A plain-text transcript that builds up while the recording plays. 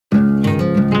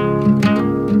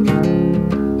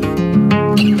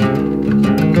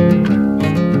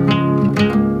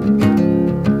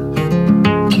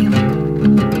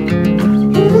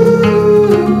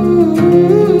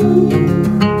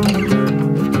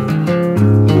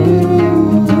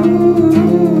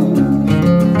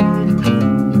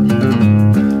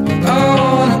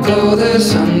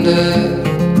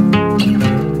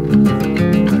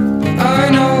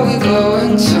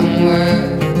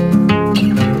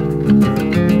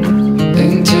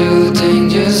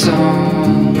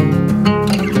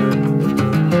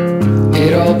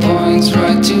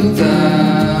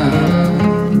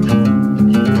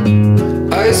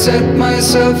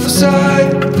myself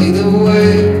aside, lead the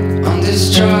way on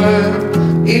this trial.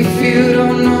 If you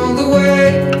don't know the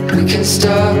way, we can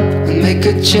stop and make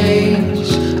a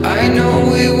change. I know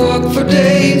we walk for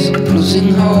days,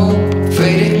 losing hope,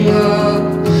 fading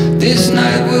love. This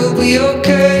night will be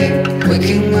okay,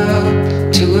 waking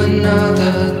up to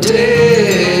another day.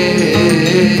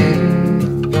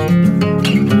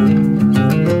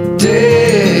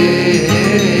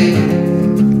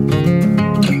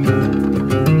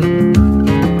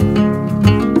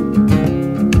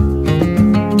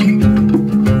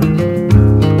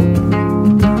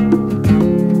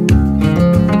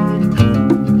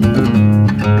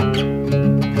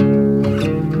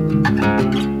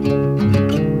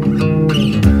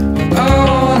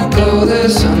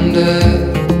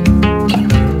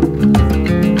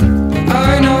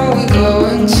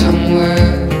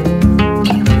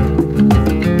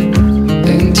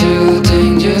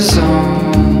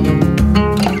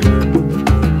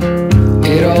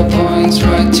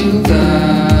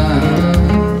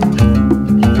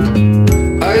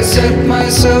 Set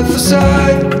myself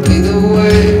aside, lead the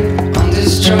way on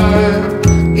this trial.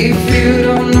 If you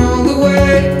don't know the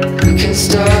way, we can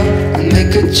stop and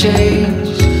make a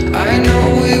change. I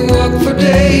know we walk for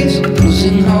days,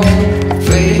 losing hope,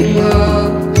 fading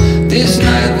love. This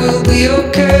night will be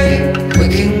okay,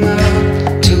 waking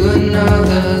up to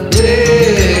another day.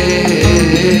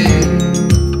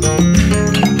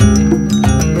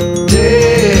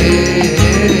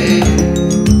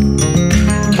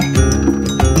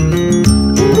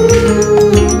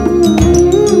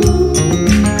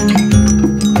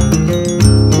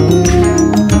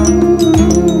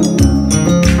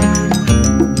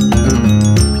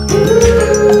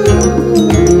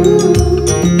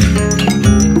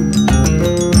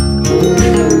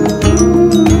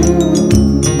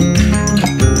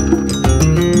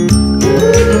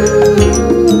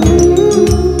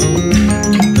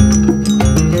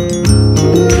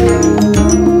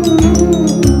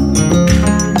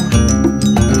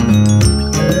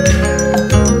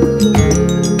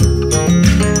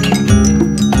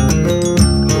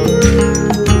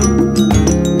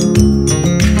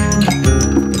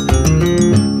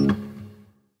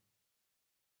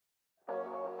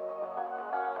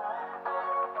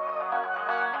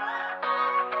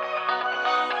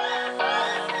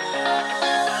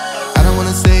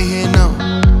 Stay here, no,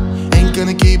 ain't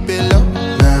gonna keep it low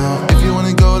now. If you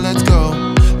wanna go, let's go.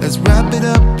 Let's wrap it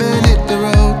up and hit the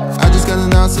road. I just got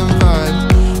an awesome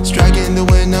vibe, striking the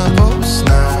winner post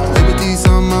now. Liberty's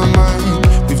on my mind,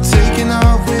 we've taken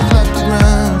off, we've left the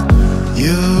ground.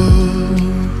 You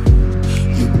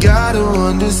gotta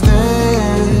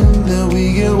understand that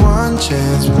we get one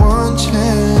chance, one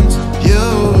chance.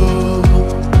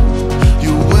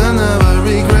 You will never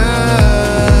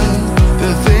regret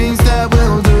the things that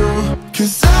we'll do.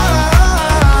 'Cause I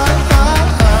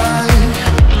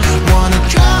wanna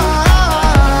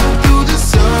drive through the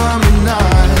summer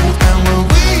night. And when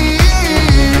we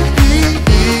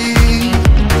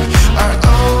are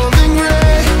old and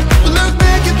gray, we'll look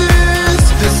back at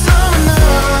this summer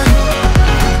night.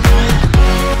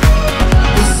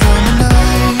 The summer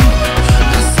night,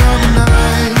 the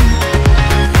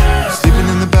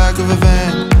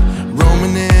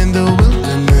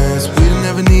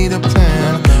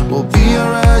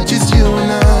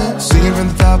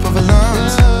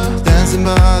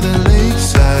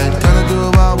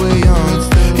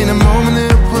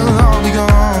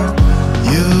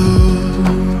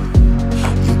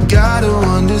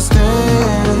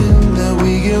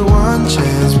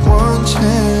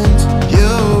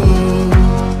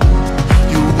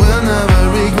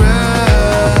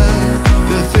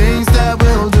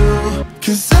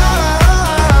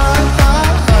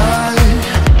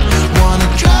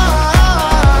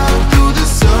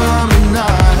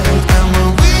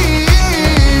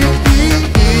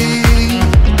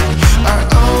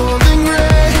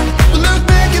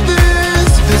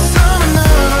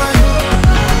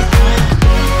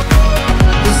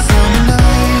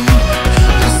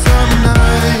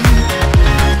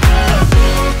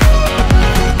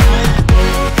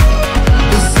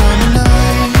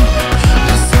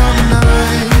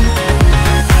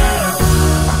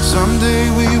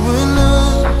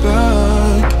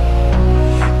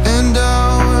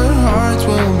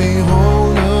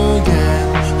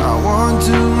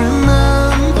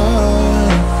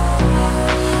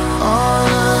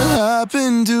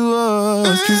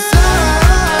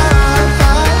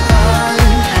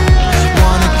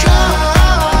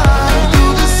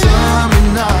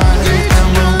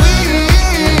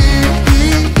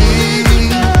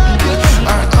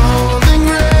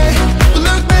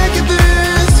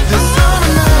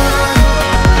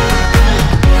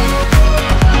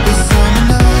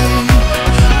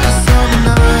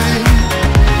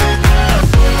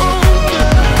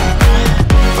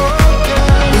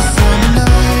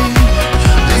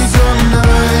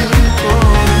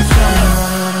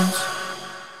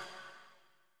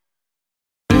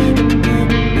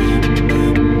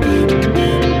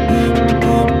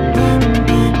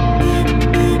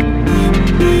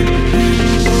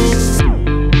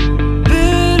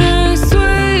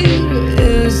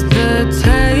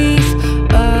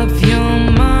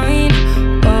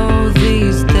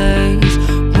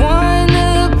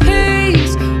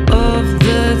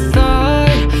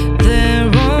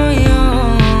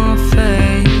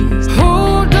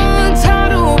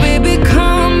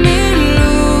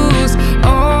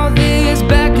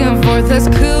has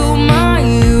killed my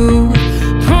youth.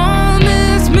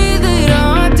 Promise me that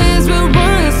our days will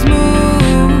run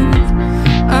smooth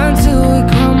until we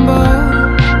crumble.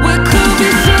 We could be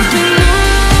something new,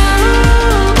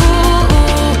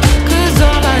 'cause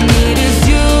all I need is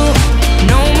you.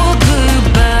 No more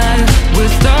goodbye,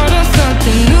 we'll start on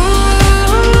something new.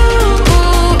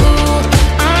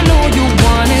 I know you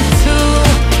want it too.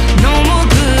 No more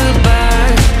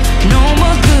goodbye, no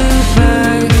more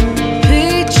goodbye.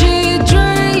 Peachy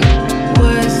drink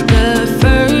was the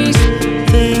first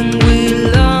thing we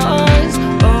lost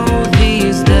all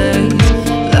these days.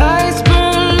 Lights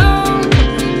burn low,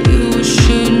 you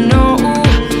should know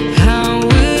how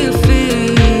it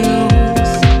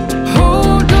feels.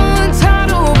 Hold on tight,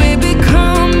 oh baby,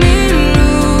 come and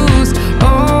lose.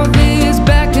 All this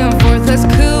back and forth has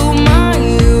killed my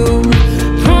youth.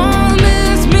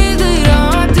 Promise me that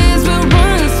our days will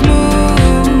run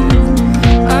smooth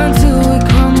until we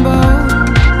crumble.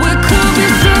 We could be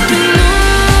something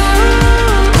new,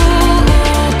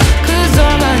 'cause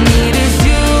all I need is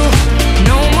you.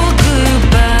 No more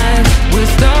goodbye,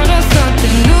 we'll start on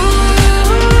something new.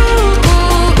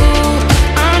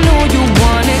 I know you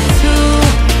want it too.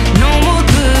 No more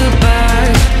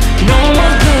goodbye, no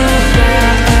more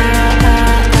goodbye,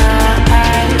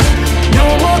 no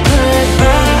more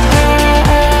goodbye,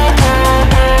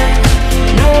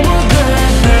 no more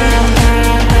goodbye,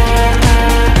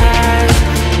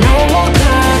 no more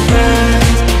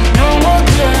goodbyes, no more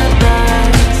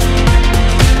goodbyes.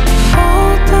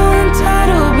 Hold on tight,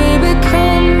 oh baby,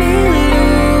 come and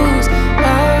lose.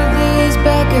 All this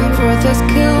back and forth has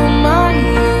killed my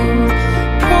youth.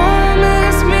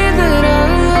 Promise me that our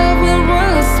love will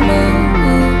run smooth.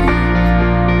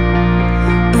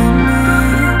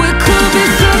 We could be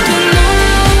something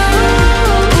new,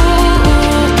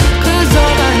 'cause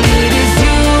all I need is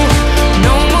you.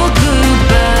 No more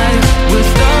goodbye, we'll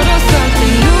start on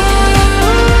something new.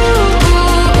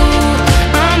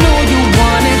 I know you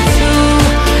want it too.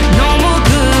 No more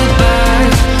goodbye,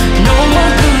 no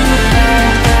more goodbye,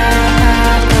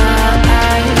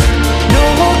 no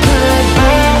more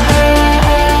goodbye,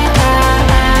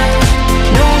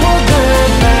 no more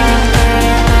goodbye,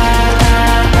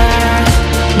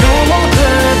 no more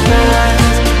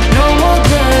goodbyes, no more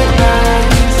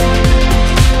goodbyes.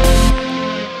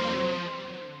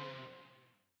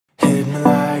 Hit me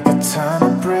like a ton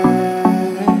of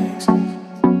bricks.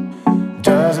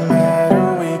 Doesn't matter,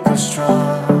 weak or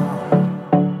strong.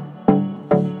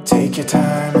 Take your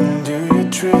time and do your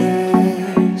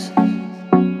tricks.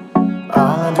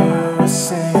 All I do is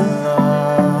sing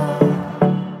along.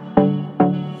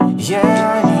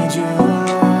 Yeah, I need you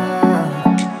around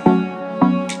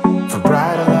for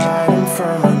brighter light and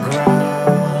firmer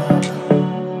ground.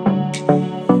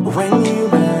 When you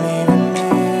believe in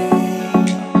me,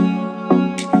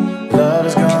 love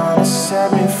is gonna set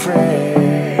me free.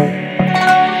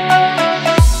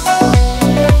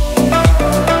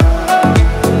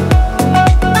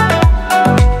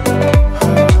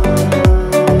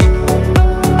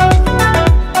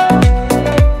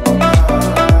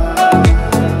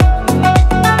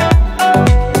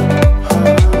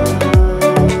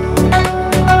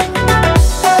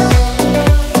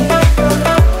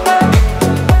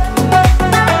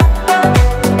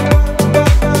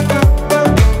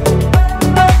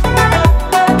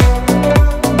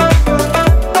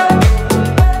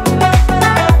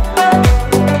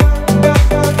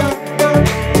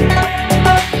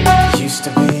 Used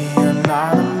to be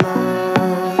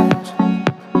anonymous.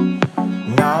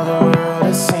 Now the world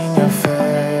has seen your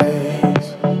face.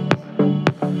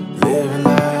 Living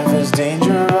life is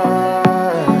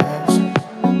dangerous,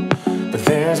 but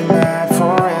there's a map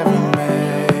for every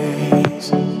maze.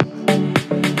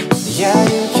 Yeah,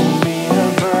 you can be a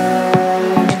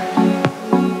bird,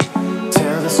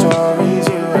 tell the stories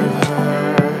you have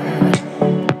heard,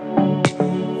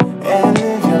 and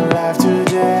live your life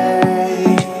today.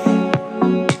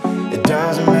 It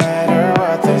doesn't matter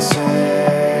what they say.